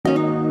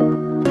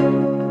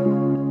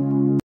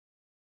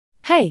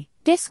Hey,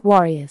 desk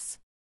warriors!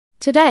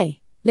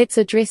 Today, let's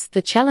address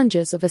the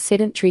challenges of a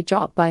sedentary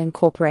job by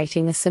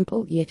incorporating a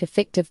simple yet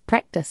effective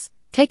practice,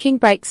 taking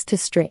breaks to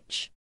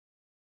stretch.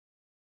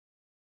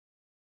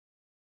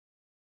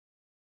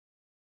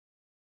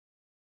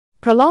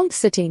 Prolonged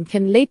sitting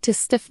can lead to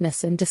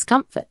stiffness and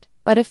discomfort,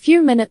 but a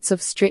few minutes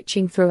of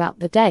stretching throughout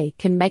the day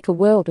can make a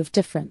world of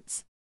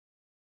difference.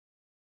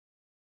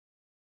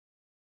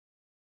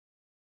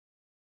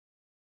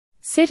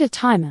 Set a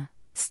timer,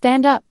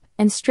 stand up,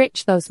 and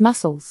stretch those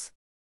muscles.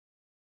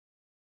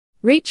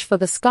 Reach for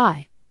the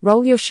sky,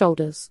 roll your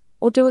shoulders,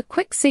 or do a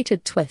quick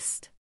seated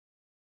twist.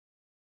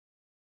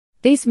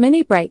 These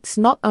mini breaks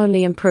not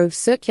only improve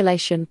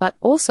circulation but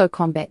also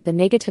combat the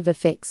negative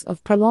effects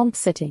of prolonged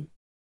sitting.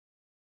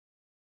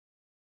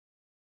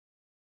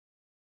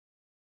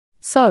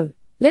 So,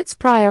 let's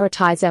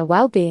prioritize our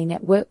well-being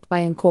at work by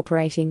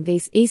incorporating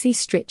these easy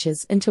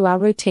stretches into our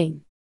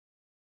routine.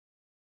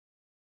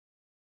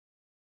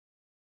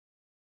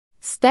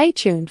 Stay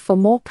tuned for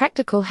more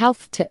practical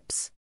health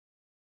tips.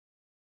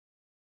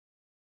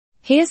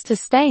 Here's to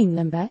staying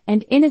limber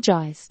and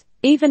energized,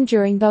 even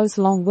during those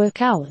long work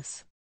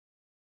hours.